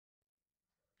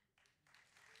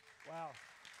Wow.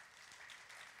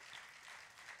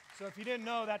 So if you didn't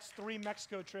know, that's 3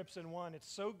 Mexico trips in one. It's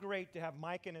so great to have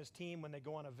Mike and his team when they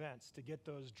go on events to get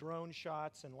those drone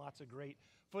shots and lots of great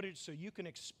footage so you can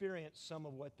experience some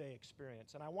of what they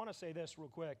experience. And I want to say this real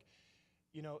quick.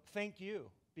 Thank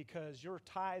you, because your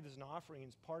tithes and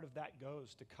offerings, part of that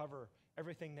goes to cover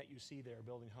everything that you see there,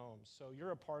 building homes. So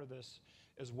you're a part of this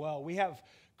as well. We have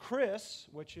Chris,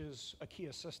 which is a key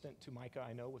assistant to Micah,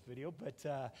 I know, with video,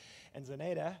 and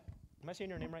Zenaida. Am I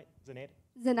saying your name right? Zenaida?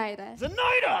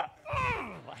 Zenaida!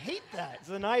 Oh, I hate that.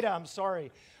 Zenaida, I'm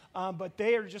sorry. But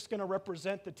they are just going to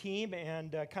represent the team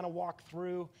and kind of walk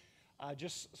through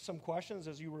just some questions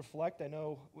as you reflect. I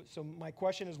know. So my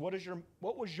question is,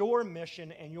 what was your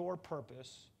mission and your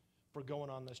purpose for going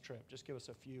on this trip? Just give us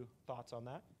a few thoughts on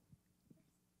that.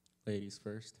 Ladies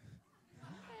first.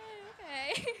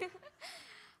 Okay.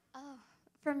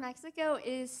 For Mexico, it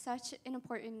is such an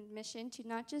important mission to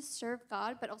not just serve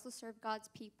God, but also serve God's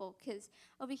people. Because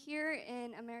over here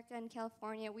in America and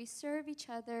California, we serve each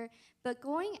other, but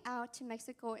going out to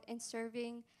Mexico and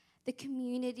serving the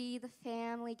community, the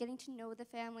family, getting to know the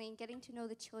family, and getting to know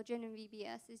the children in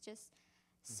VBS is just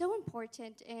so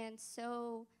important and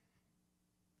so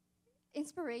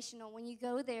inspirational. When you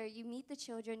go there, you meet the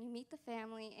children, you meet the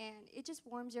family, and it just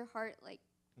warms your heart like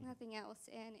nothing else.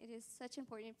 And it is such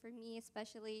important for me,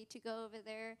 especially to go over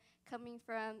there coming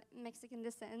from Mexican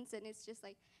descent. And it's just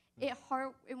like, it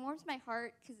warms my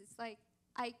heart, because it's like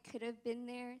I could have been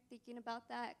there thinking about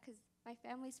that, because my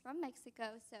family's from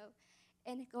Mexico. So,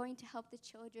 and going to help the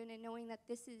children and knowing that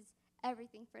this is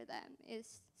everything for them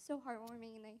is so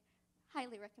heartwarming, and I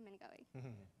highly recommend going.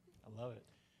 I love it.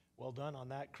 Well done on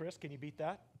that. Chris, can you beat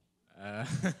that?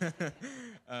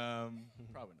 Probably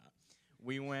not.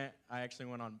 I actually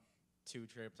went on 2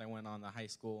 trips. I went on the high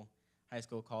school,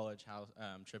 college house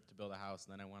trip to build a house,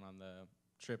 and then I went on the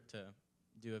trip to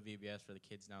do a VBS for the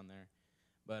kids down there.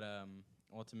 But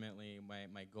ultimately,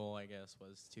 my goal, I guess,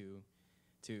 was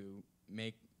to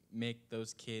make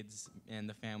those kids and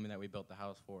the family that we built the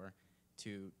house for,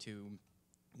 to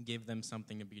give them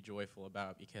something to be joyful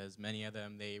about, because many of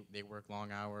them, they work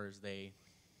long hours. They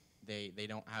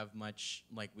don't have much,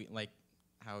 like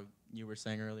how you were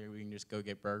saying earlier, we can just go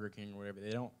get Burger King or whatever. They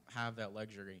don't have that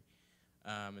luxury,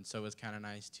 and so it's kind of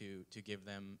nice to give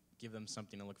them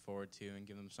something to look forward to, and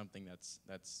give them something that's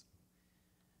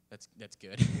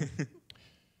good.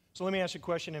 So let me ask you a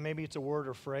question, and maybe it's a word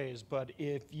or phrase, but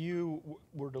if you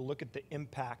were to look at the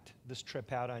impact this trip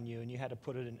had on you, and you had to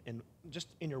put it in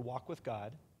just in your walk with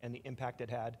God and the impact it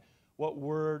had, what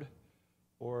word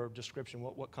or description,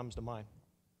 what comes to mind?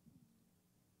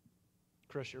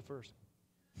 Chris, you're first.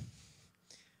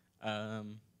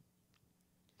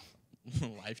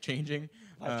 Life-changing.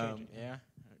 Life-changing. Yeah,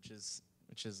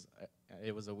 which is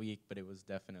it was a week, but it was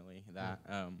definitely that.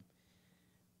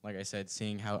 Like I said,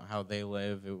 seeing how they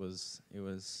live, it was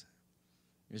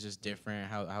just different.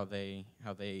 How they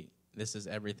this is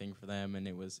everything for them, and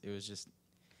it was just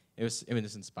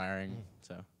inspiring.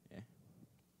 So yeah.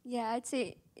 Yeah, I'd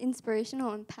say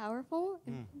inspirational and powerful.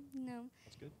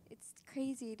 That's good. It's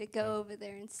crazy to go over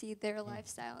there and see their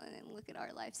lifestyle and then look at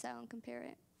our lifestyle and compare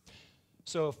it.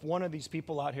 So if one of these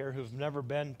people out here who've never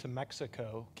been to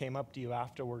Mexico came up to you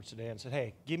afterwards today and said,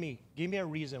 "Hey, give me a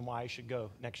reason why I should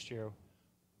go next year,"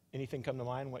 anything come to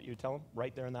mind? What you tell them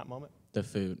right there in that moment? The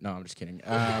food. No, I'm just kidding.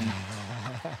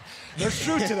 There's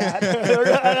truth to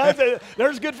that.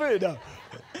 There's good food. No.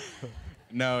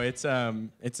 No, it's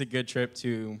a good trip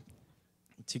to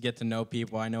get to know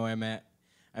people. I know I met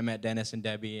Dennis and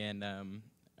Debbie, and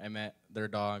I met their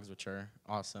dogs, which are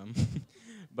awesome.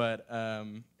 But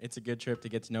it's a good trip to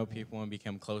get to know people and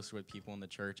become closer with people in the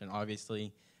church, and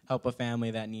obviously help a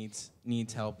family that needs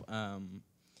help,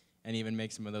 and even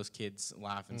make some of those kids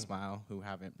laugh and smile who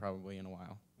haven't probably in a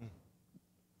while.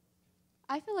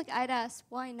 I feel like I'd ask,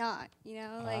 why not?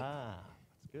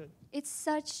 That's good. It's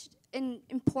such an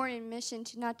important mission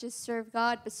to not just serve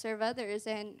God, but serve others.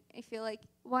 And I feel like,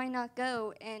 why not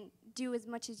go and do as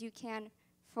much as you can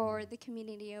for the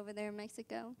community over there in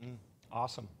Mexico?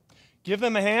 Awesome. Give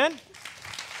them a hand.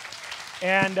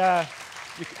 And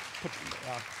you can put,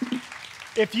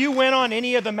 if you went on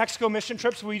any of the Mexico mission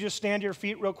trips, will you just stand to your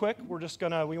feet real quick?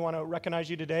 We want to recognize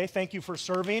you today. Thank you for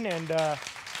serving, and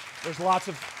there's lots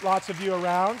of you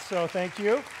around, so thank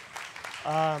you.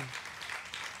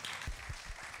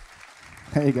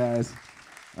 Hey, guys.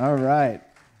 All right.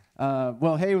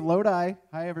 Well, hey, Lodi.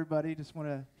 Hi, everybody. Just want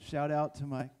to shout out to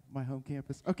my home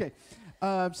campus. Okay.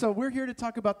 So we're here to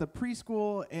talk about the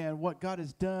preschool and what God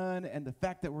has done and the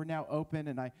fact that we're now open.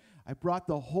 And I brought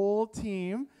the whole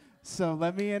team. So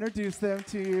let me introduce them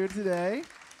to you today.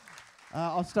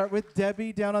 I'll start with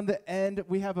Debbie down on the end.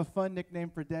 We have a fun nickname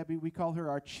for Debbie. We call her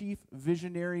our Chief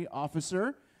Visionary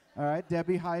Officer. All right,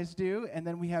 Debbie Heisdu. And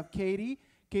then we have Katie.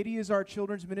 Katie is our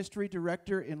Children's Ministry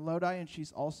Director in Lodi, and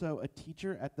she's also a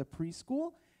teacher at the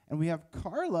preschool. And we have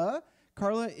Carla.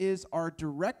 Carla is our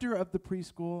Director of the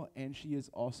preschool, and she is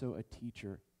also a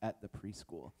teacher at the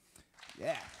preschool.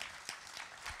 Yeah.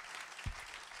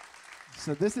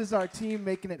 So this is our team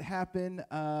making it happen.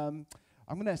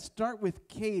 I'm going to start with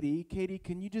Katie. Katie,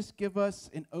 can you just give us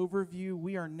an overview?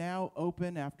 We are now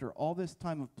open after all this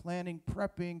time of planning,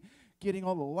 prepping, getting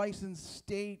all the license,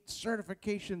 state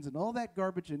certifications, and all that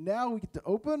garbage, and now we get to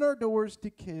open our doors to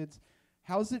kids.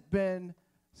 How's it been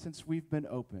since we've been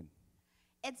open?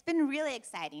 It's been really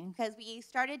exciting because we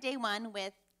started day one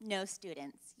with no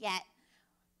students, yet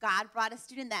God brought a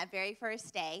student that very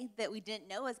first day that we didn't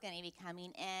know was going to be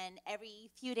coming, and every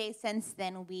few days since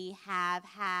then we have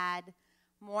had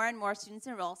more and more students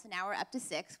enroll, so now we're up to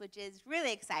 6, which is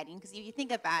really exciting because if you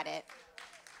think about it,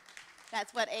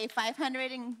 that's what, a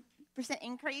 500%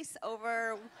 increase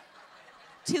over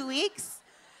 2 weeks?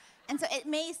 And so it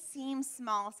may seem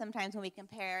small sometimes when we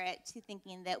compare it to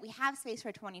thinking that we have space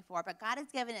for 24, but God has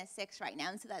given us 6 right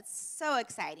now, and so that's so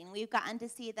exciting. We've gotten to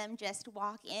see them just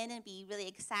walk in and be really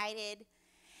excited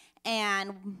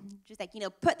and just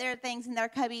put their things in their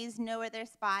cubbies, know where their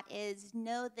spot is,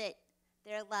 know that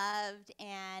they're loved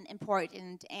and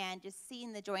important, and just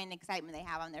seeing the joy and excitement they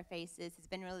have on their faces has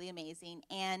been really amazing.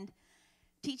 And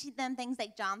teaching them things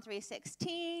like John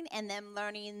 3:16 and them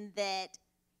learning that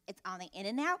it's on the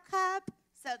In-N-Out cup,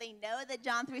 so they know that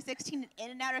John 3:16 and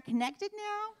In-N-Out are connected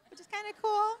now, which is kind of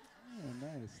cool. Oh,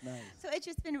 nice. So it's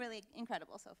just been really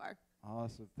incredible so far.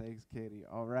 Awesome. Thanks, Katie.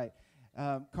 All right.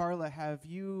 Carla, have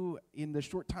you, in the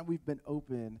short time we've been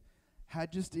open, had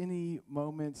just any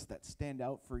moments that stand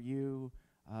out for you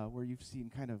where you've seen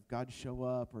kind of God show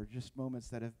up, or just moments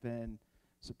that have been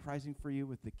surprising for you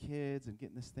with the kids and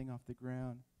getting this thing off the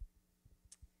ground?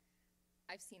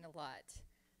 I've seen a lot.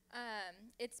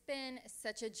 It's been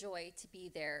such a joy to be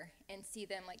there and see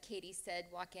them, like Katie said,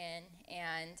 walk in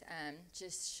and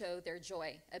just show their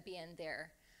joy of being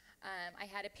there. I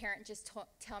had a parent just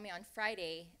tell me on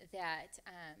Friday that,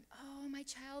 my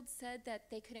child said that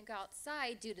they couldn't go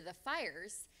outside due to the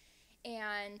fires,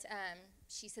 and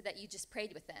she said that you just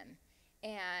prayed with them.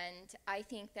 And I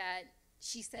think that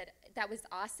she said that was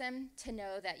awesome to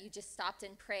know that you just stopped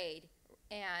and prayed,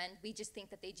 and we just think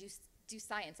that they do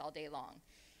science all day long.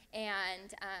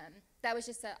 And that was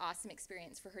just an awesome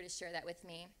experience for her to share that with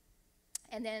me.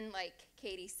 And then, like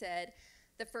Katie said,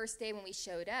 the first day when we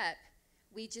showed up,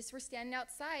 we just were standing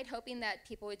outside hoping that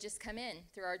people would just come in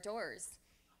through our doors.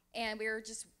 And we were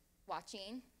just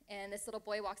watching, and this little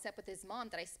boy walks up with his mom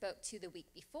that I spoke to the week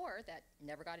before that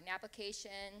never got an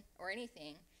application or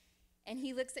anything. And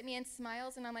he looks at me and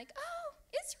smiles, and I'm like, oh,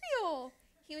 Israel.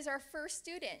 He was our first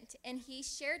student, and he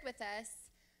shared with us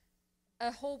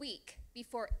a whole week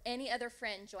before any other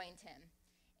friend joined him.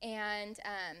 And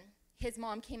his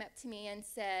mom came up to me and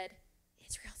said,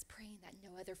 Israel's praying that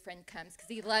no other friend comes because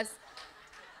he loves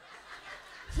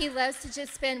to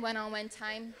just spend one-on-one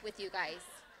time with you guys.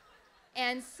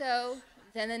 And so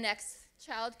then the next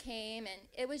child came, and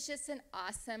it was just an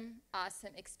awesome,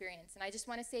 awesome experience. And I just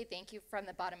want to say thank you from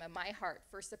the bottom of my heart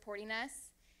for supporting us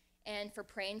and for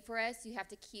praying for us. You have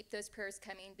to keep those prayers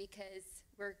coming because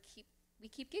we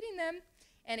keep getting them,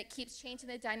 and it keeps changing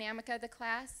the dynamic of the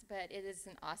class, but it is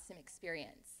an awesome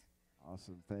experience.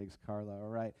 Awesome. Thanks, Carla.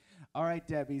 All right,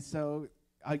 Debbie. So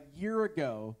a year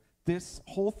ago, this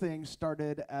whole thing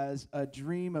started as a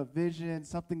dream, a vision,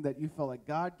 something that you felt like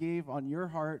God gave on your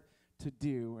heart to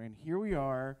do. And here we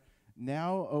are,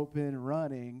 now open,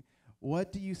 running.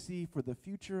 What do you see for the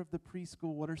future of the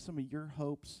preschool? What are some of your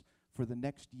hopes for the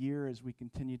next year as we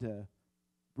continue to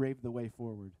brave the way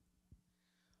forward?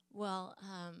 Well,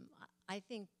 I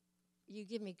think you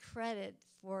give me credit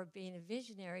for being a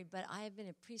visionary, but I have been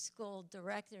a preschool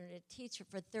director and a teacher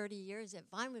for 30 years at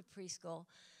Vinewood Preschool.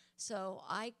 So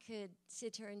I could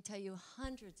sit here and tell you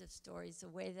hundreds of stories the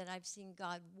way that I've seen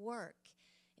God work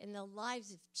in the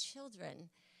lives of children.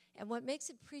 And what makes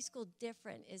a preschool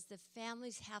different is the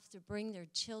families have to bring their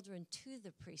children to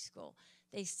the preschool.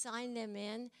 They sign them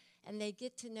in, and they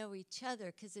get to know each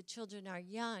other because the children are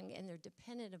young and they're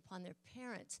dependent upon their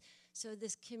parents. So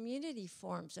this community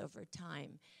forms over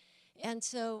time. And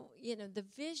so, the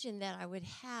vision that I would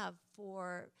have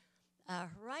for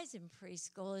Horizon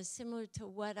Preschool is similar to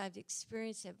what I've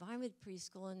experienced at Vinewood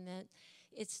Preschool, in that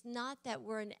it's not that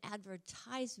we're an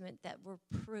advertisement, that we're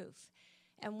proof.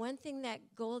 And one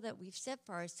goal that we've set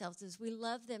for ourselves is we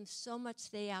love them so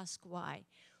much they ask why.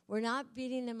 We're not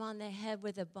beating them on the head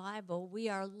with a Bible. We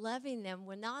are loving them.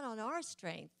 We're not on our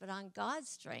strength, but on God's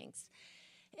strengths.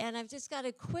 And I've just got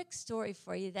a quick story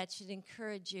for you that should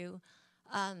encourage you.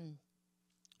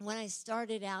 When I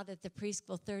started out at the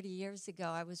preschool 30 years ago,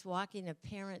 I was walking a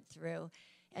parent through,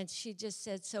 and she just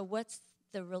said, so what's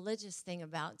the religious thing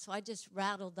about? So I just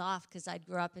rattled off, because I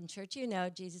grew up in church. You know,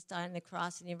 Jesus died on the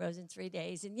cross, and he rose in 3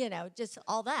 days, and, you know, just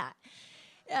all that.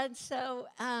 And so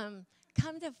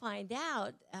come to find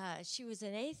out, she was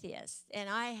an atheist, and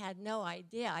I had no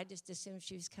idea. I just assumed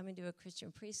she was coming to a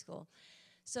Christian preschool.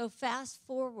 So fast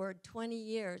forward 20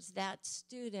 years, that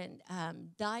student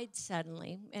died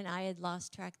suddenly, and I had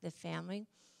lost track of the family.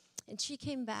 And she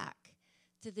came back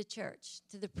to the church,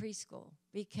 to the preschool,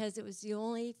 because it was the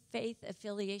only faith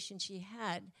affiliation she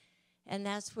had, and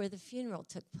that's where the funeral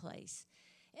took place.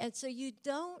 And so you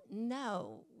don't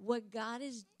know what God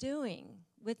is doing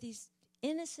with these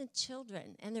innocent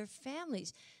children and their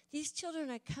families. These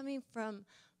children are coming from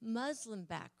Muslim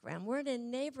background. We're in a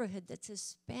neighborhood that's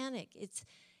Hispanic. It's,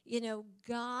 you know,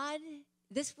 God,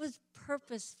 this was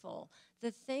purposeful. The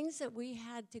things that we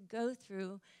had to go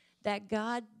through, that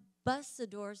God bust the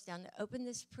doors down to open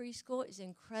this preschool, is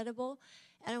incredible.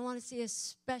 And I want to say a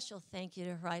special thank you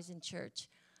to Horizon Church.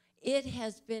 It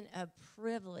has been a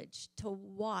privilege to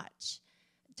watch,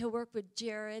 to work with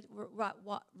Jared,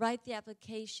 write the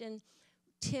application.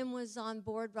 Tim was on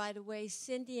board right away.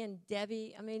 Cindy and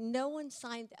Debbie, I mean, no one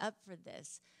signed up for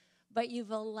this, but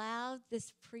you've allowed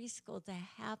this preschool to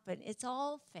happen. It's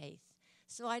all faith.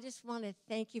 So I just want to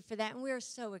thank you for that, and we're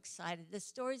so excited. The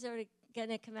stories that are going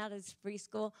to come out of this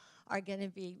preschool are going to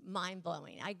be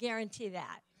mind-blowing. I guarantee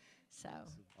that. So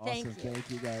thank you. Awesome.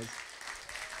 Thank you, guys.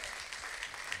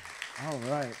 All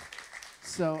right.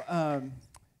 So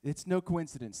it's no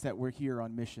coincidence that we're here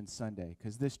on Mission Sunday,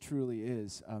 because this truly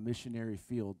is a missionary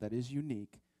field that is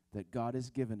unique, that God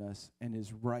has given us and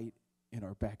is right in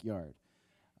our backyard.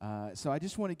 So I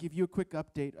just want to give you a quick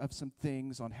update of some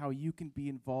things on how you can be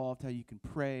involved, how you can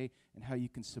pray, and how you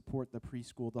can support the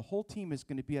preschool. The whole team is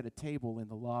going to be at a table in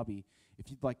the lobby if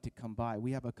you'd like to come by.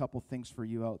 We have a couple things for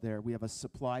you out there. We have a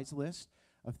supplies list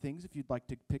of things. If you'd like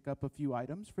to pick up a few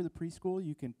items for the preschool,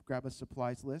 you can grab a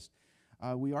supplies list.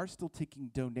 We are still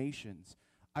taking donations.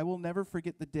 I will never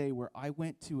forget the day where I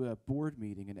went to a board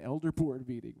meeting, an elder board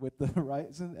meeting with the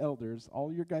Horizon elders,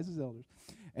 all your guys' elders,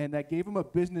 and I gave them a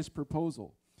business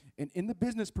proposal. And in the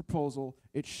business proposal,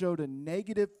 it showed a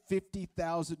negative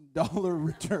 $50,000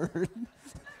 return.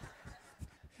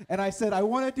 And I said, I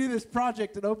want to do this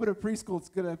project and open a preschool. It's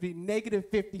going to be negative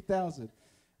 $50,000. And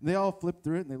they all flipped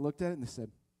through it, and they looked at it, and they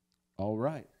said, all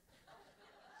right.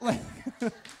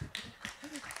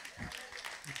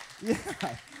 Yeah.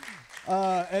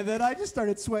 And then I just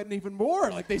started sweating even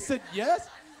more. Like, they said yes.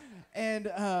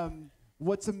 And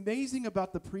what's amazing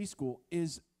about the preschool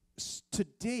is to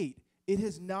date, it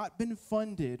has not been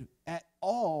funded at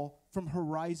all from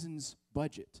Horizon's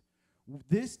budget.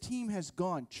 This team has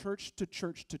gone church to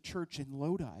church to church in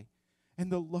Lodi,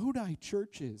 and the Lodi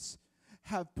churches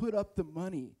have put up the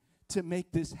money to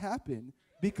make this happen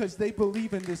because they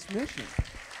believe in this mission.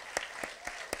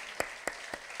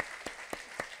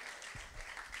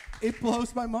 It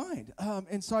blows my mind.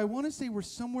 And so I want to say we're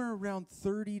somewhere around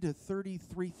 $30,000 to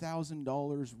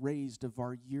 $33,000 raised of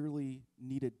our yearly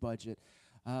needed budget.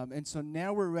 And so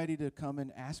now we're ready to come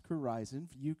and ask Horizon,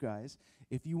 for you guys,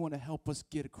 if you want to help us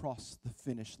get across the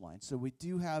finish line. So we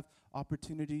do have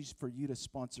opportunities for you to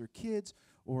sponsor kids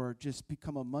or just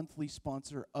become a monthly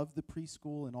sponsor of the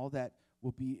preschool, and all that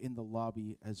will be in the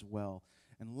lobby as well.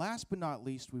 And last but not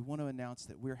least, we want to announce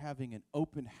that we're having an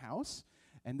open house,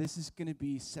 and this is going to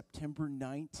be September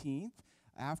 19th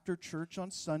after church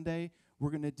on Sunday. We're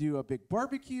going to do a big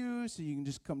barbecue, so you can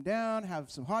just come down,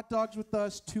 have some hot dogs with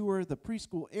us, tour the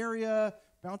preschool area,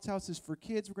 bounce houses for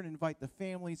kids. We're going to invite the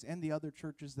families and the other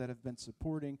churches that have been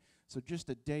supporting. So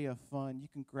just a day of fun. You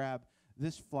can grab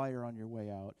this flyer on your way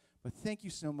out. But thank you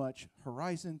so much,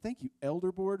 Horizon. Thank you,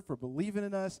 Elder Board, for believing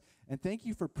in us. And thank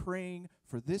you for praying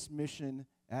for this mission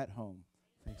at home.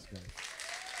 Thanks, guys.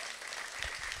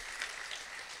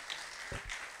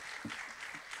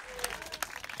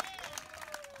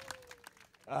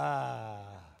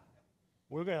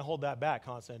 We're going to hold that back,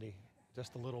 huh, Cindy?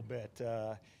 Just a little bit.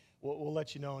 We'll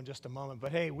let you know in just a moment.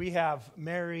 But hey, we have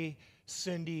Mary,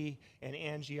 Cindy, and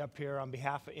Angie up here on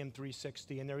behalf of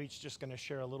M360, and they're each just going to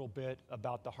share a little bit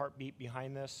about the heartbeat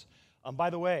behind this. By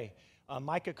the way,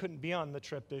 Micah couldn't be on the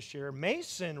trip this year.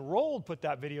 Mason Rold put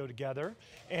that video together,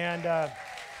 and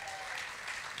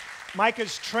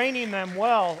Micah's training them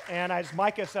well, and as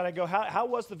Micah said, I go, how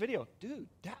was the video? Dude,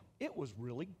 it was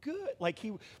really good. Like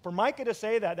for Micah to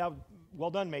say that,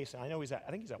 well done, Mason. I know I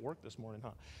think he's at work this morning,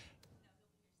 huh?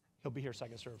 He'll be here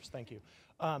second service. Thank you.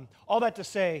 All that to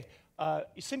say,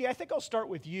 Cindy, I think I'll start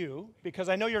with you because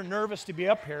I know you're nervous to be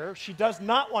up here. She does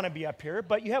not want to be up here,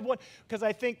 but you have one, because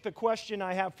I think the question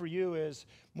I have for you is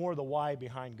more the why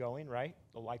behind going, right?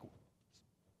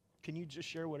 Can you just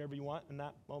share whatever you want in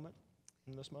that moment,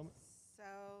 in this moment? So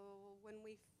when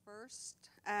we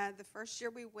the first year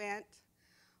we went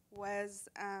was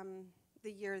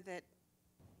the year that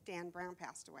Dan Brown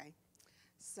passed away.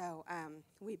 So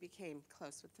we became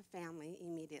close with the family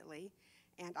immediately.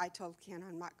 And I told Ken,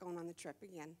 I'm not going on the trip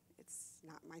again. It's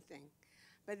not my thing.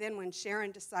 But then when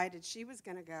Sharon decided she was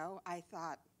going to go, I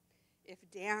thought, if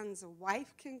Dan's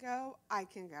wife can go, I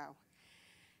can go.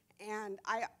 And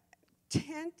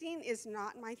tenting is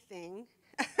not my thing.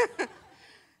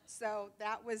 So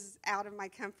that was out of my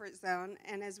comfort zone.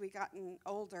 And as we gotten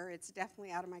older, it's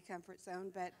definitely out of my comfort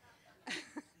zone. But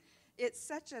it's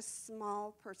such a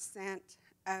small percent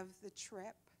of the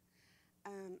trip.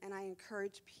 And I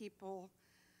encourage people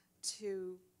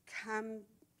to come.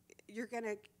 You're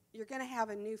gonna have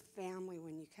a new family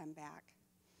when you come back.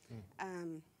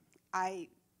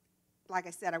 Like I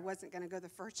said, I wasn't going to go the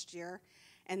first year,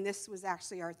 and this was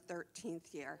actually our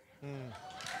 13th year.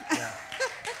 Yeah.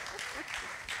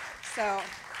 So,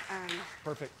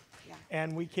 perfect. Yeah.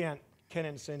 And we can't, Ken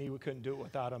and Cindy, we couldn't do it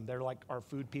without them. They're like our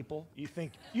food people. You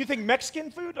think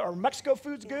Mexican food or Mexico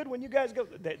food's good when you guys go?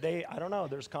 I don't know.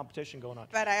 There's competition going on.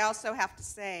 but I also have to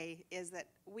say is that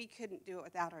we couldn't do it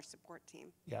without our support team.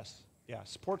 Yes. Yeah.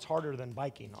 Sport's harder than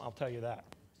biking. I'll tell you that.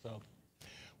 So.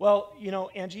 Well,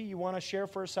 Angie, you want to share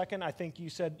for a second? I think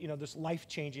you said, this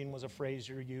life-changing was a phrase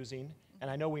you're using, and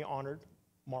I know we honored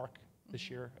Mark this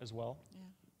year as well.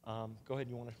 Yeah. Go ahead,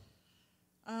 you want to?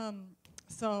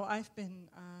 So I've been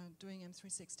doing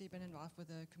M360, been involved with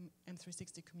the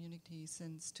M360 community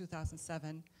since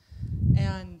 2007,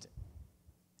 and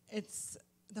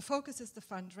the focus is the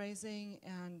fundraising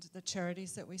and the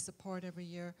charities that we support every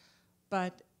year,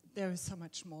 but there is so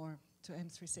much more to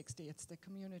M360. It's the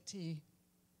community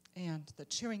and the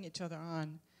cheering each other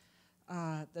on,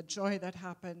 the joy that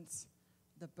happens,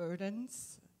 the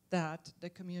burdens that the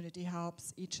community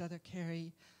helps each other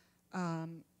carry.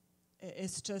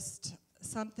 It's just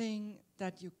something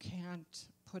that you can't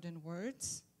put in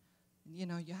words.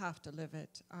 You have to live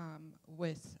it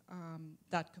with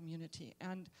that community.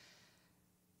 And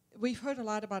we've heard a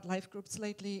lot about life groups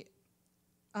lately.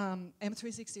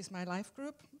 M360 is my life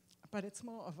group, but it's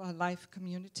more of a life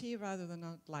community rather than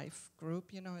a life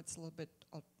group. It's a little bit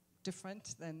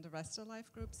different than the rest of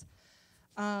life groups.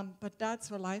 But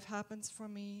that's where life happens for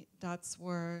me. That's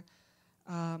where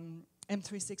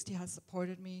M360 has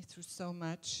supported me through so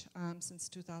much since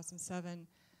 2007.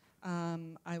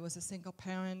 I was a single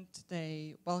parent.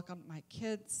 They welcomed my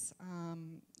kids.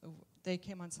 They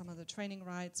came on some of the training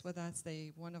rides with us.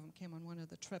 One of them came on one of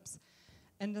the trips.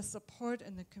 And the support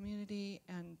in the community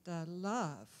and the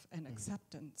love and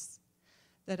acceptance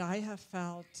that I have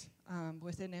felt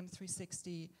within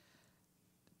M360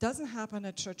 doesn't happen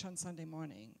at church on Sunday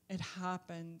morning. It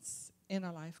happens in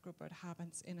a life group, or it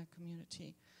happens in a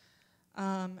community.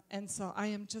 And so I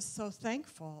am just so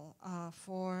thankful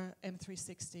for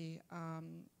M360.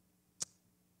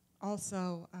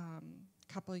 Also,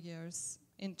 a couple of years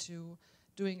into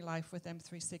doing life with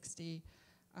M360,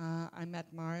 I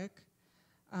met Mark.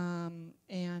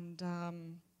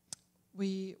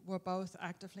 We were both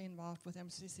actively involved with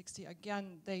M360.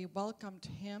 Again, they welcomed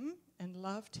him and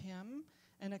loved him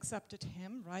and accepted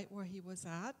him right where he was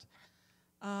at.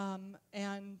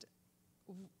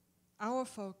 Our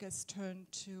focus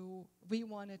turned to, we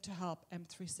wanted to help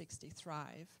M360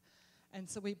 thrive. And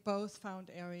so we both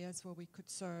found areas where we could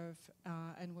serve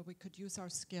and where we could use our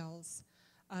skills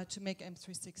to make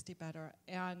M360 better.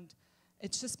 And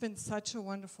it's just been such a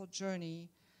wonderful journey.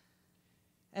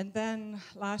 And then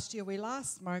last year we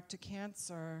lost Mark to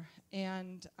cancer.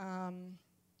 And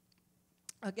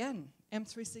again,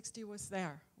 M360 was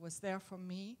there for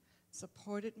me,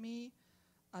 supported me,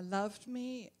 loved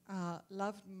me,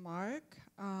 loved Mark.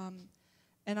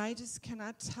 And I just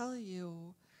cannot tell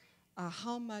you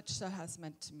how much that has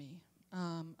meant to me.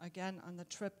 Again, on the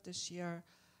trip this year,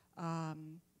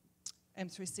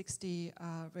 M360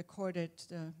 recorded,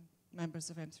 the members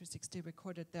of M360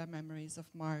 recorded their memories of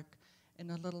Mark in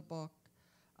a little book,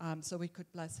 so we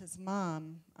could bless his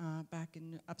mom back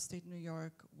in upstate New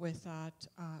York with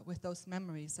those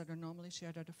memories that are normally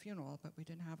shared at a funeral, but we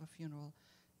didn't have a funeral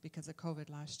because of COVID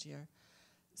last year.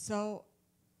 So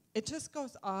it just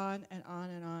goes on and on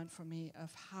and on for me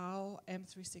of how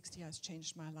M360 has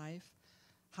changed my life,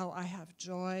 how I have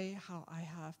joy, how I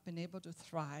have been able to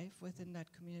thrive within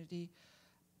that community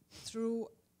through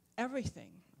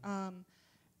everything.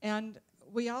 And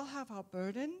we all have our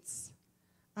burdens.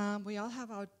 We all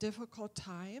have our difficult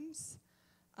times.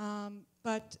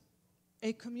 But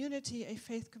a community, a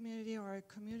faith community or a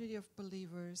community of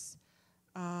believers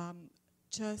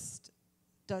just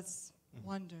does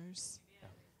wonders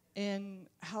in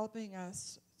helping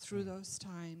us through those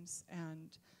times and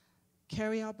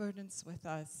carry our burdens with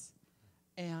us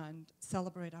and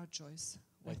celebrate our joys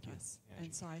with us. Yeah.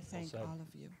 And so I thank all of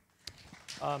you.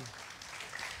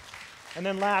 And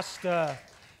then last,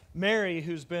 Mary,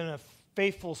 who's been a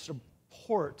faithful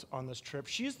support on this trip,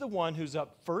 she's the one who's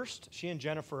up first. She and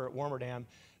Jennifer at Warmerdam,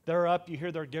 they're up, you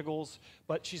hear their giggles,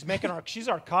 but she's making she's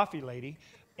our coffee lady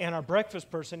and our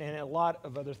breakfast person and a lot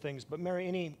of other things. But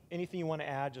Mary, anything you want to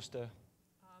add just to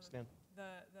stand? The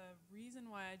reason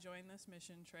why I joined this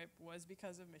mission trip was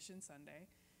because of Mission Sunday.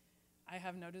 I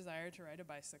have no desire to ride a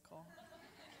bicycle.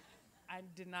 I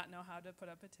did not know how to put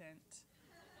up a tent,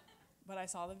 but I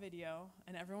saw the video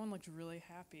and everyone looked really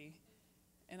happy.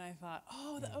 And I thought,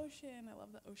 oh, the ocean, I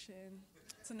love the ocean.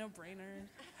 It's a no-brainer.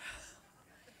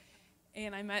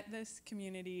 And I met this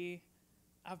community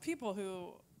of people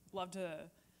who love to,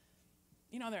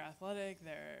 they're athletic,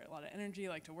 they're a lot of energy,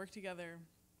 like to work together,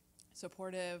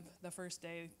 supportive. The first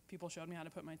day, people showed me how to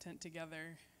put my tent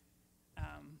together.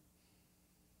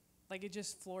 It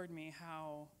just floored me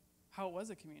how it was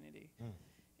a community.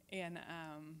 And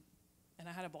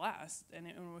I had a blast, and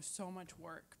it was so much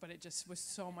work, but it just was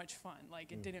so much fun.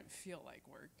 It didn't feel like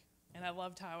work. And I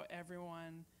loved how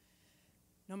everyone,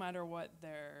 no matter what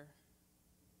their,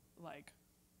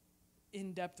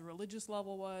 in-depth religious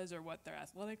level was or what their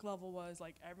athletic level was,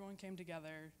 everyone came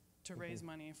together to raise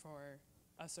money for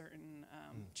a certain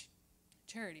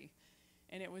charity.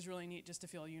 And it was really neat just to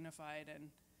feel unified, and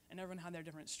everyone had their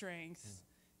different strengths.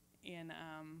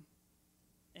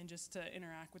 And just to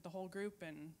interact with the whole group.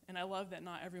 And I love that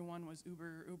not everyone was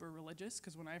uber religious,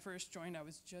 because when I first joined, I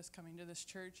was just coming to this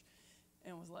church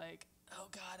and was like, oh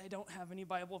God, I don't have any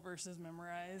Bible verses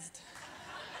memorized.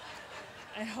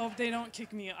 I hope they don't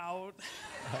kick me out.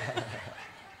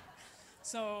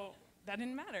 So that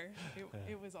didn't matter.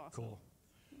 It was awesome. Cool.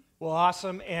 Well,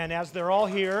 awesome. And as they're all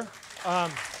here,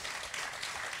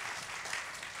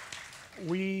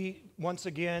 we, once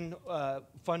again,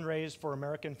 fundraised for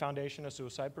American Foundation of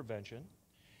Suicide Prevention.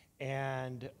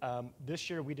 And this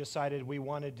year we decided we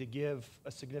wanted to give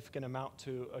a significant amount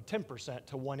to, 10%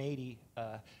 to 180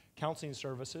 counseling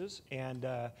services. And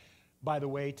by the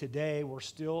way, today we're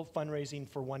still fundraising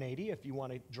for 180 if you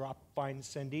want to find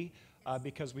Cindy,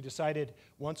 because we decided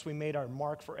once we made our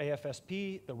mark for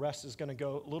AFSP, the rest is going to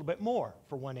go a little bit more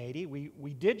for 180.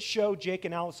 We did show Jake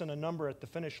and Allison a number at the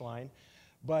finish line.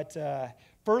 But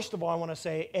first of all, I want to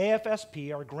say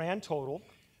AFSP, our grand total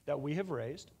that we have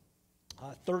raised,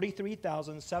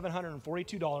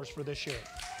 $33,742 for this year.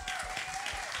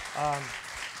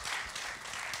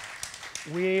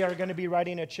 We are going to be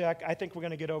writing a check. I think we're going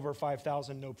to get over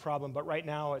 $5,000, no problem. But right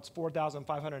now, it's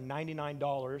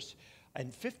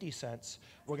 $4,599.50.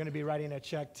 We're going to be writing a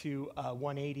check to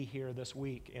 180 here this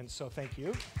week. And so thank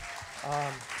you.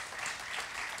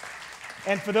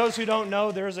 And for those who don't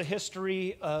know, there's a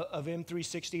history of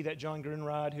M360 that John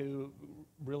Grunrod, who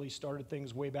really started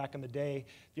things way back in the day.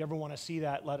 If you ever want to see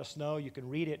that, let us know. You can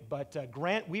read it. But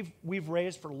Grant, we've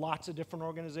raised for lots of different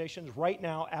organizations. Right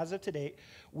now, as of today,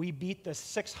 we beat the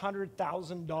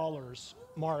 $600,000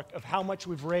 mark of how much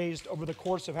we've raised over the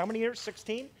course of how many years?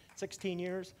 16? 16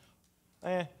 years?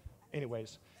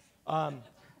 Anyways.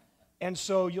 And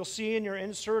so you'll see in your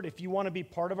insert, if you want to be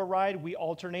part of a ride, we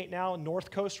alternate now.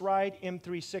 North Coast Ride,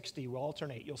 M360, we'll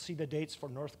alternate. You'll see the dates for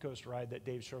North Coast Ride that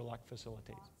Dave Sherlock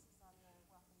facilitates.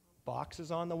 Box is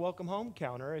on the welcome home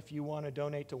counter if you want to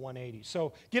donate to 180.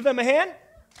 So give them a hand.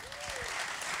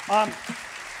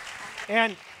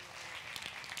 And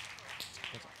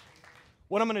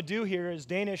what I'm going to do here is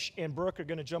Danish and Brooke are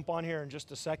going to jump on here in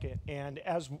just a second. And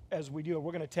as we do,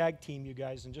 we're going to tag team you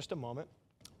guys in just a moment.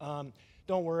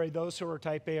 Don't worry, those who are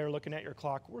type A are looking at your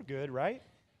clock. We're good, right?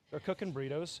 They're cooking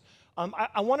burritos.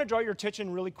 I want to draw your attention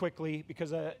really quickly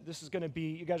because this is going to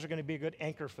be, you guys are going to be a good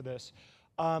anchor for this,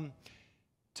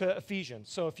 to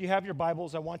Ephesians. So if you have your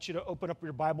Bibles, I want you to open up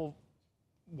your Bible,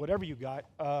 whatever you got.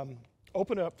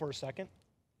 Open it up for a second.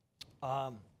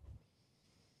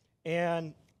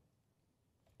 And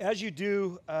as you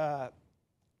do,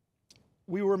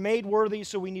 we were made worthy,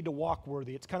 so we need to walk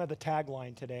worthy. It's kind of the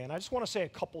tagline today. And I just want to say a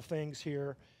couple things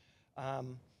here.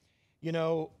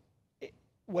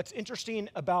 what's interesting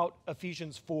about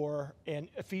Ephesians 4 and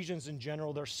Ephesians in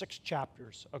general, there's 6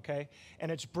 chapters, okay?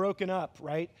 And it's broken up,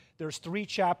 right? There's 3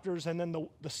 chapters, and then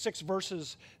the 6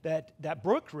 verses that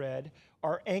Brooke read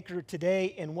are anchored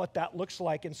today in what that looks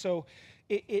like. And so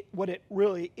what it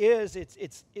really is,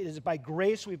 it is by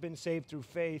grace we've been saved through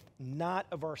faith, not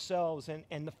of ourselves.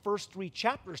 And the first 3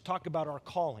 chapters talk about our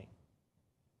calling.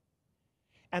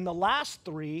 And the last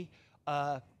 3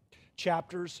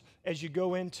 chapters, as you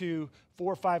go into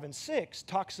 4, 5, and 6,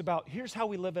 talks about here's how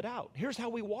we live it out. Here's how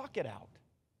we walk it out.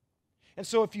 And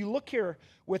so if you look here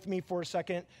with me for a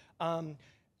second,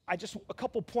 a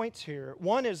couple points here.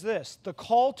 One is this, the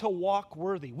call to walk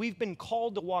worthy. We've been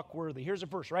called to walk worthy. Here's a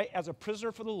verse, right? As a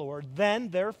prisoner for the Lord, then,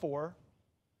 therefore,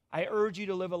 I urge you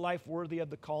to live a life worthy of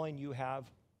the calling you have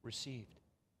received.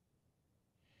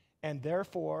 And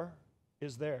therefore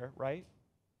is there, right?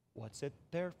 What's it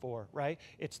there for, right?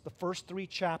 It's the first 3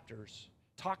 chapters,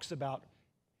 talks about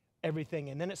everything.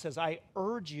 And then it says, I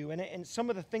urge you. And some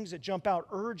of the things that jump out,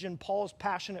 urge in Paul's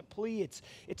passionate plea, it's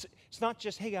not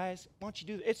just, hey guys, why don't you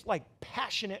do this? It's like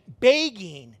passionate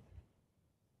begging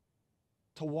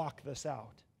to walk this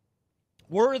out.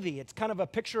 Worthy, it's kind of a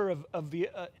picture of the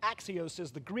axios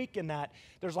is the Greek in that.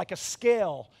 There's like a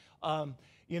scale.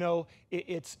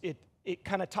 It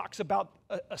kind of talks about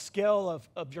a scale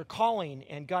of your calling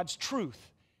and God's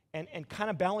truth and kind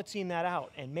of balancing that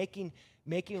out and making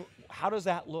how does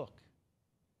that look?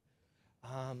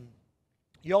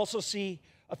 You also see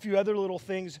a few other little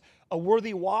things. A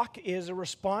worthy walk is a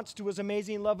response to his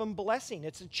amazing love and blessing.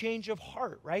 It's a change of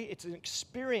heart, right? It's an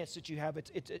experience that you have.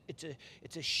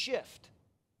 It's a shift.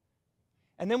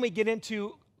 And then we get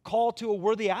into call to a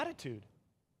worthy attitude.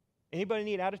 Anybody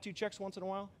need attitude checks once in a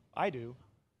while? I do.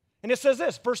 And it says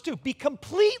this, verse 2, be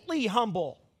completely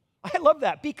humble. I love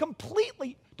that.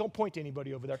 Don't point to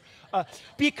anybody over there.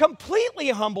 Be completely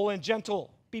humble and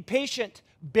gentle. Be patient,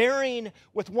 bearing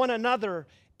with one another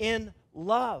in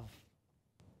love.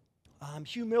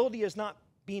 Humility is not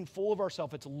being full of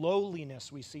ourselves. It's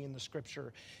lowliness we see in the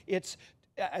scripture.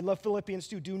 I love Philippians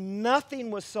 2. Do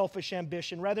nothing with selfish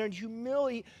ambition. Rather, in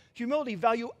humility,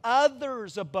 value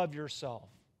others above yourself.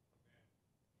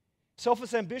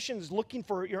 Selfish ambition is looking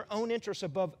for your own interests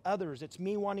above others. It's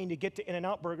me wanting to get to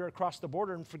In-N-Out Burger across the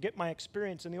border and forget my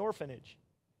experience in the orphanage.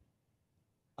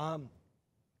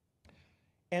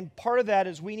 And part of that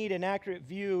is we need an accurate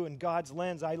view in God's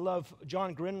lens. I love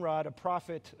John Grinrod, a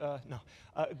prophet, a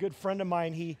good friend of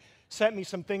mine. He sent me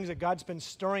some things that God's been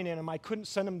stirring in him. I couldn't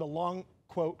send him the long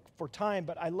quote for time,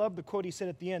 but I love the quote he said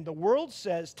at the end. The world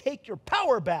says, take your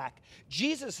power back.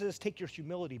 Jesus says, take your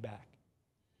humility back.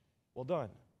 Well done.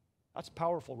 That's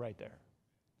powerful right there.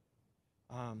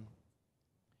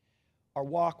 Our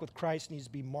walk with Christ needs to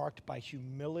be marked by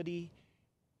humility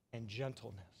and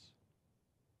gentleness.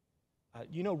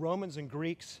 Romans and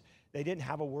Greeks, they didn't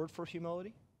have a word for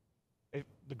humility.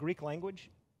 The Greek language.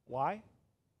 Why?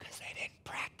 Because they didn't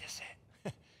practice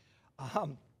it.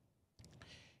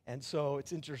 And so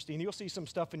it's interesting. You'll see some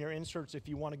stuff in your inserts if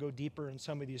you want to go deeper in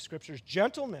some of these scriptures.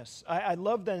 Gentleness. I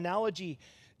love the analogy.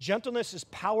 Gentleness is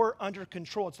power under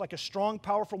control. It's like a strong,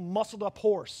 powerful, muscled-up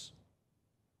horse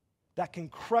that can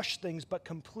crush things but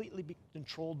completely be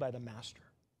controlled by the master.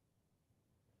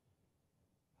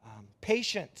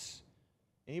 Patience.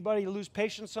 Anybody lose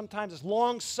patience sometimes? It's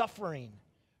long-suffering,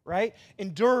 right?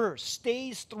 Endures,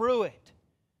 stays through it.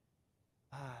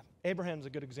 Abraham's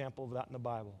a good example of that in the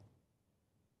Bible.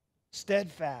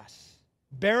 Steadfast.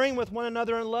 Bearing with one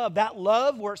another in love. That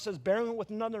love, where it says bearing with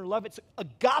one another in love, it's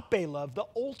agape love, the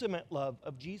ultimate love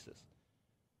of Jesus.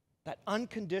 That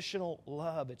unconditional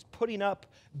love. It's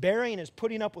bearing is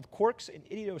putting up with quirks and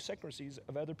idiosyncrasies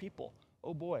of other people.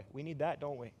 Oh boy, we need that,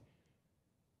 don't we?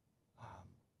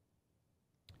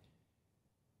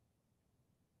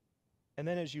 And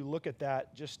then as you look at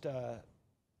that, just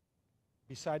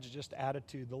besides just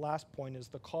attitude, the last point is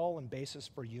the call and basis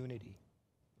for unity.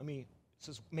 It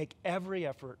says make every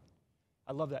effort.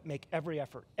 I love that. Make every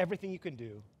effort, everything you can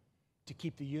do to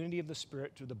keep the unity of the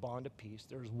Spirit through the bond of peace.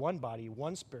 There's one body,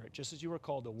 one Spirit, just as you were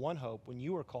called to one hope, when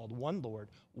you were called one Lord,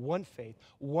 one faith,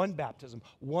 one baptism,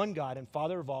 one God and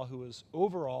Father of all, who is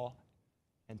over all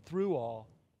and through all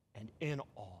and in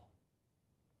all.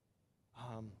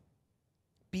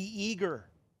 Be eager.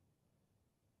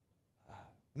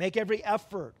 Make every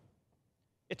effort.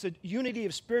 It's a unity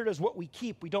of spirit is what we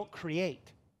keep. We don't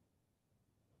create.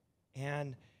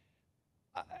 And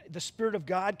the Spirit of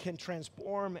God can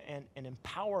transform and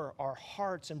empower our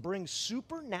hearts and bring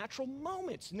supernatural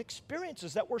moments and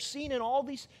experiences that we're seeing in all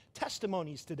these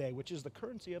testimonies today, which is the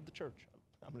currency of the church.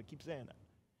 I'm going to keep saying that.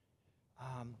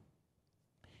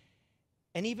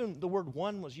 And even the word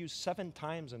one was used 7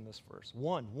 times in this verse.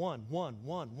 One,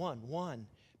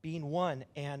 being one.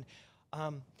 And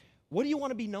what do you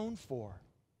want to be known for?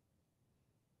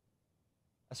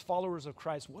 As followers of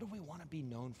Christ, what do we want to be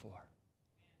known for?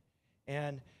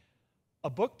 And a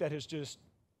book that has just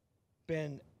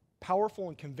been powerful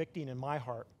and convicting in my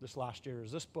heart this last year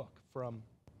is this book from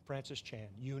Francis Chan,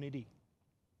 Unity.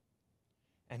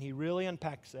 And he really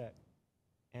unpacks that.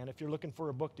 And if you're looking for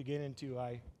a book to get into,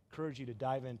 I encourage you to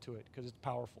dive into it because it's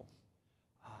powerful.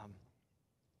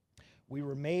 We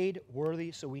were made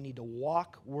worthy, so we need to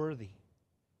walk worthy.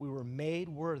 We were made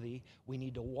worthy. We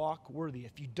need to walk worthy.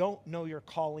 If you don't know your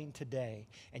calling today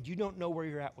and you don't know where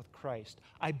you're at with Christ,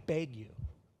 I beg you.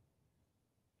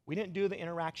 We didn't do the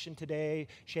interaction today,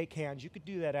 shake hands. You could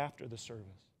do that after the service.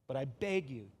 But I beg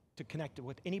you to connect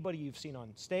with anybody you've seen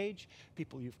on stage,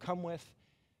 people you've come with,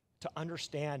 to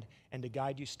understand and to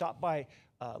guide you. Stop by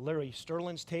Larry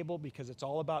Sterling's table because it's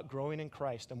all about growing in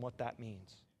Christ and what that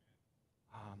means.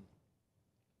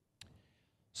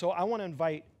 So I want to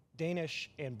invite Danish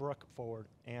and Brooke forward,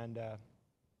 and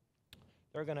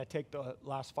they're going to take the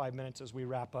last 5 minutes as we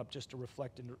wrap up just to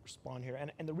reflect and respond here.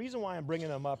 And the reason why I'm bringing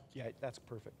them up, yeah, that's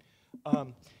perfect,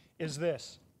 is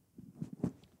this.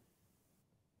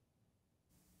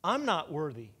 I'm not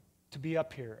worthy to be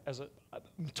up here as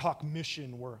talk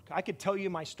mission work. I could tell you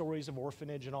my stories of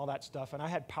orphanage and all that stuff, and I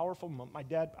had powerful, my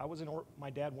dad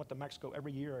went to Mexico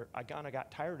every year. I kind of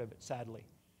got tired of it, sadly.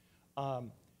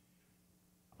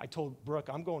 I told Brooke,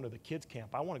 I'm going to the kids'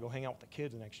 camp. I want to go hang out with the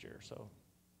kids next year. So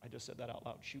I just said that out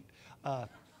loud. Shoot.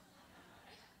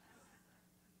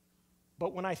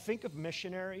 But when I think of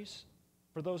missionaries,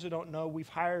 for those who don't know, we've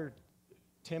hired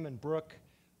Tim and Brooke,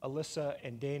 Alyssa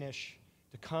and Danish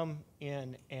to come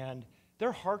in, and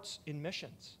their hearts in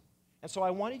missions. And so I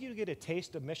wanted you to get a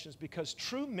taste of missions because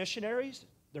true missionaries,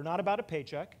 they're not about a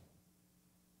paycheck.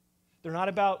 They're not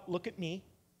about, look at me.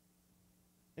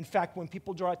 In fact, when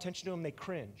people draw attention to them, they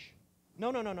cringe. No.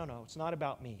 It's not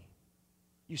about me.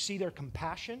 You see their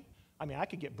compassion. I mean, I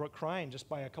could get Brooke crying just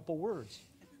by a couple words.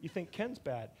 You think Ken's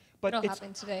bad. But It'll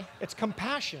happen today. It's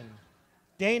compassion.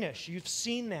 Danish, you've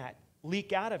seen that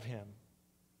leak out of him,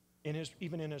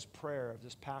 even in his prayer of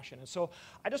this passion. And so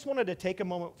I just wanted to take a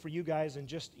moment for you guys and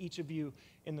just each of you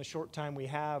in the short time we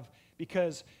have,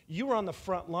 because you were on the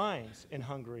front lines in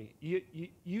Hungary.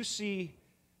 You see,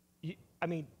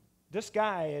 this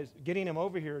guy, getting him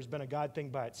over here has been a God thing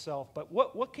by itself. But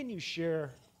what can you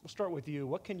share? We'll start with you.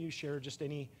 What can you share, just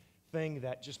anything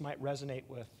that just might resonate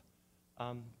with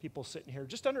people sitting here?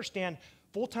 Just understand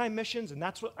full-time missions, and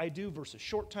that's what I do, versus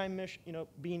short-time mission,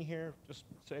 being here. Just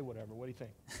say whatever. What do you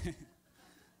think?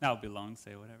 That would be long,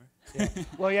 say whatever. Yeah.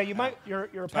 Well, yeah, you might. You're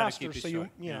a pastor, so short,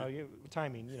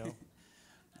 timing,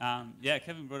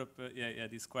 Kevin brought up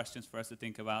these questions for us to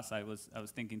think about. So I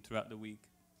was thinking throughout the week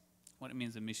what it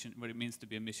means what it means to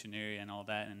be a missionary and all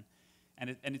that,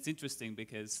 and it's interesting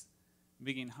because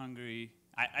being in Hungary,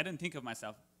 I didn't think of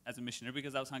myself as a missionary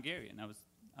because I was Hungarian.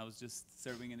 I was just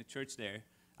serving in the church there.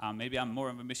 Maybe I'm more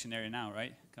of a missionary now,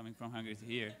 right? Coming from Hungary to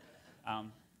here.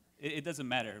 It doesn't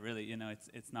matter really.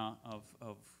 It's not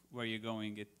of where you're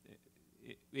going.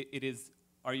 It is.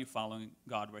 Are you following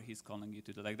God where He's calling you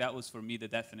to do? Like that was for me the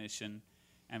definition,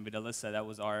 and with Alyssa, that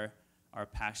was our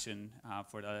passion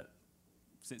for the.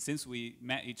 Since we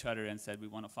met each other and said we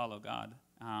want to follow God,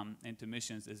 into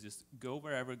missions is just go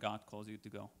wherever God calls you to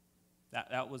go.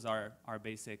 That was our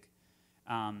basic.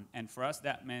 And for us,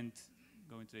 that meant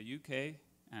going to the UK,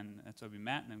 and that's where we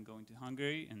met, and then going to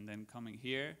Hungary, and then coming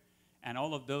here. And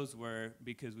all of those were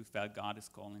because we felt God is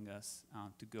calling us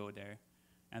to go there.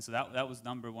 And so that was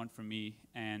number one for me.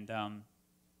 And I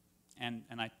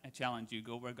challenge you,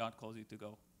 go where God calls you to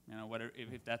go. Whether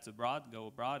if that's abroad, go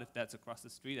abroad. If that's across the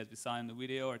street, as we saw in the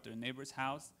video, or to a neighbor's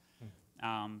house,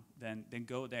 then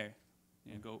go there.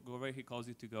 Go where He calls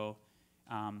you to go,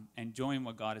 and join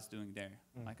what God is doing there.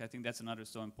 Like I think that's another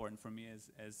so important for me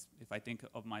as if I think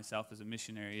of myself as a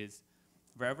missionary, is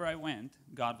wherever I went,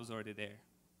 God was already there.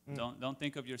 Don't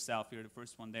think of yourself, you're the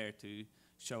first one there to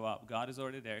show up. God is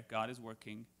already there. God is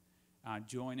working.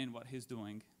 Join in what He's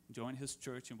doing. Join His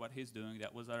church in what He's doing.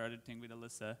 That was our other thing with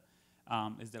Alyssa.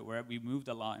 Is that wherever we moved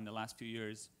a lot in the last few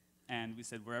years, and we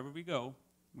said wherever we go,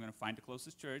 we're going to find the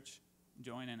closest church,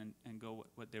 join in and go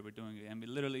what they were doing. And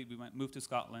we moved to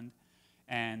Scotland,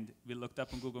 and we looked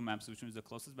up on Google Maps, which was the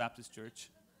closest Baptist church.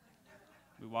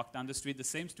 We walked down the street. The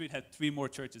same street had 3 more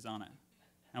churches on it,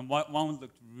 and one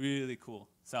looked really cool.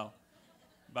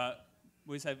 But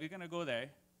we said we're going to go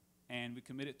there, and we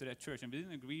committed to that church. And we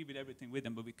didn't agree with everything with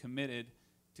them, but we committed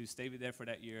to stay there for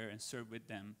that year and serve with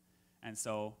them. And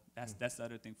so that's the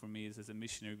other thing for me is as a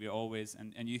missionary, we're always,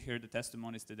 and you hear the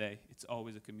testimonies today, it's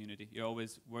always a community. You're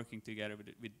always working together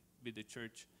with the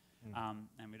church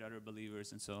and with other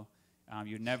believers. And so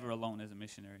you're never alone as a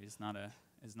missionary. It's not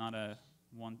a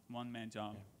one-man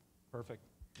job. Yeah. Perfect.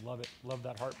 Love it. Love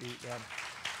that heartbeat.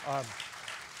 Yeah.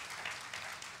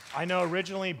 I know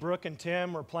originally Brooke and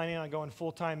Tim were planning on going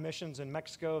full-time missions in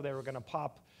Mexico. They were going to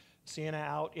pop Sienna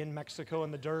out in Mexico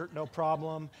in the dirt, no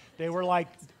problem. They were like,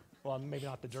 well, maybe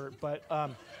not the dirt, but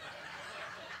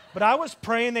I was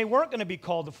praying they weren't going to be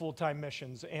called to full-time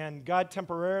missions, and God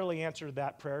temporarily answered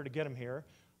that prayer to get them here.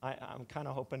 I'm kind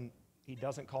of hoping he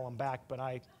doesn't call them back, but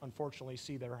I unfortunately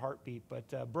see their heartbeat.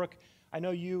 But Brooke, I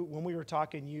know you, when we were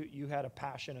talking, you had a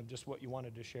passion of just what you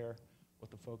wanted to share with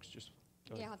the folks. Just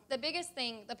go ahead. Yeah, the biggest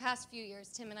thing the past few years,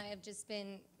 Tim and I have just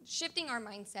been shifting our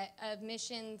mindset of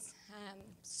missions.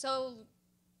 So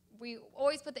we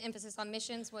always put the emphasis on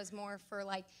missions was more for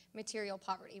like material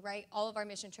poverty, right? All of our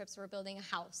mission trips were building a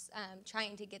house,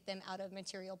 trying to get them out of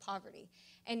material poverty.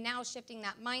 And now shifting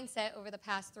that mindset over the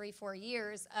past 3-4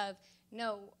 years of,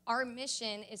 no, our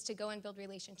mission is to go and build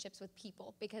relationships with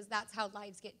people because that's how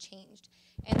lives get changed.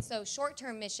 And so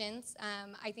short-term missions,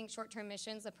 I think short-term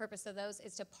missions, the purpose of those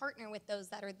is to partner with those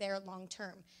that are there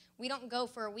long-term. We don't go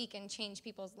for a week and change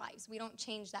people's lives. We don't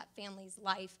change that family's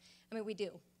life. I mean, we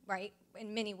do, right,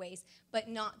 in many ways, but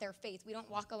not their faith. We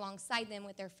don't walk alongside them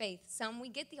with their faith. Some we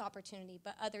get the opportunity,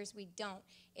 but others we don't.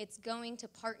 It's going to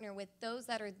partner with those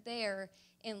that are there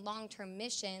in long-term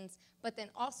missions, but then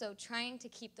also trying to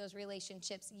keep those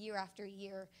relationships year after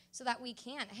year so that we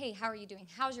can, hey, how are you doing?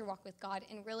 How's your walk with God?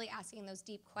 And really asking those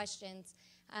deep questions.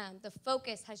 The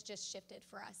focus has just shifted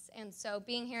for us. And so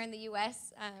being here in the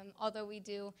U.S., although we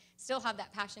do still have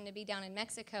that passion to be down in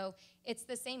Mexico, it's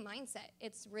the same mindset.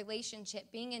 It's relationship,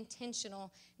 being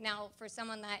intentional. Now, for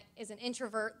someone that is an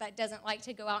introvert that doesn't like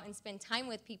to go out and spend time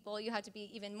with people, you have to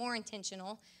be even more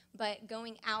intentional. But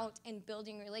going out and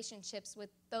building relationships with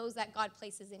those that God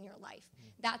places in your life.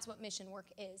 That's what mission work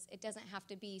is. It doesn't have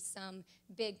to be some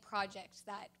big project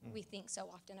that we think so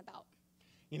often about.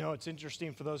 You know, it's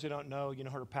interesting for those who don't know, you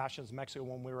know, her passion's Mexico.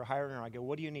 When we were hiring her, I go,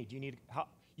 what do you need?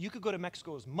 You could go to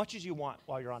Mexico as much as you want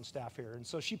while you're on staff here. And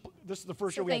so this is the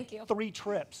first year we had 3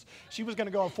 trips. She was going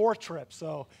to go on 4th trip,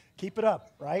 so keep it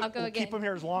up, right? I'll go again. Keep them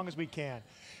here as long as we can.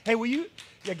 Hey,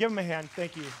 give them a hand.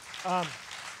 Thank you.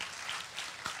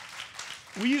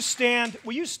 Will you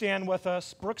stand with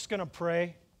us? Brooke's going to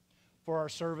pray for our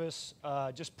service.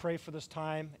 Just pray for this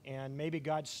time, and maybe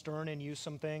God's stirring in you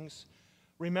some things.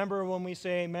 Remember when we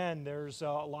say amen, there's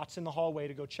lots in the hallway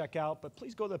to go check out, but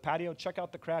please go to the patio, check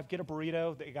out the craft, get a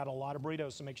burrito. They got a lot of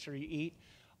burritos, so make sure you eat.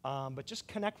 But just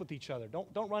connect with each other.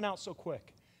 Don't run out so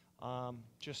quick.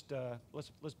 Let's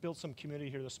build some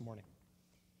community here this morning.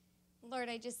 Lord,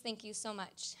 I just thank you so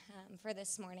much for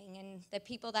this morning and the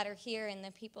people that are here and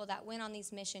the people that went on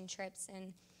these mission trips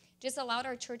and just allowed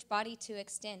our church body to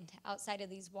extend outside of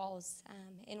these walls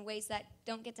in ways that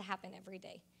don't get to happen every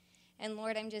day. And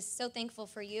Lord, I'm just so thankful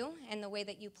for you and the way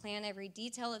that you plan every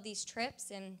detail of these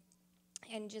trips and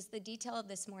just the detail of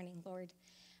this morning, Lord.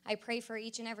 I pray for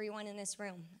each and every one in this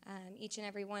room, each and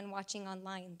every one watching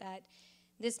online, that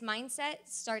this mindset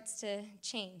starts to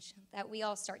change, that we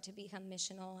all start to become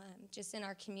missional just in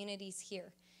our communities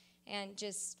here. And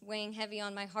just weighing heavy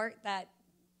on my heart that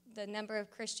the number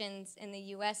of Christians in the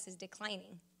U.S. is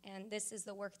declining, and this is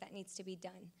the work that needs to be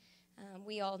done.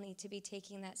 We all need to be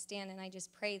taking that stand, and I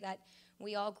just pray that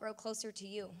we all grow closer to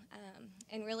you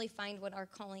and really find what our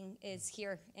calling is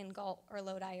here in Galt or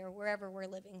Lodi or wherever we're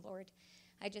living, Lord.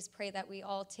 I just pray that we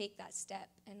all take that step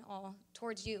and all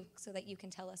towards you so that you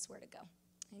can tell us where to go.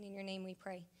 And in your name we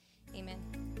pray. Amen.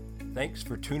 Thanks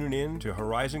for tuning in to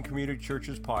Horizon Community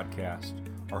Church's podcast.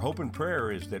 Our hope and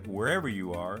prayer is that wherever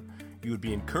you are, you would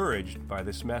be encouraged by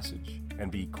this message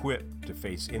and be equipped to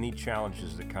face any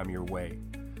challenges that come your way.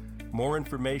 More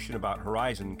information about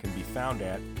Horizon can be found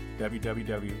at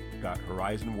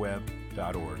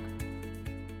www.horizonweb.org.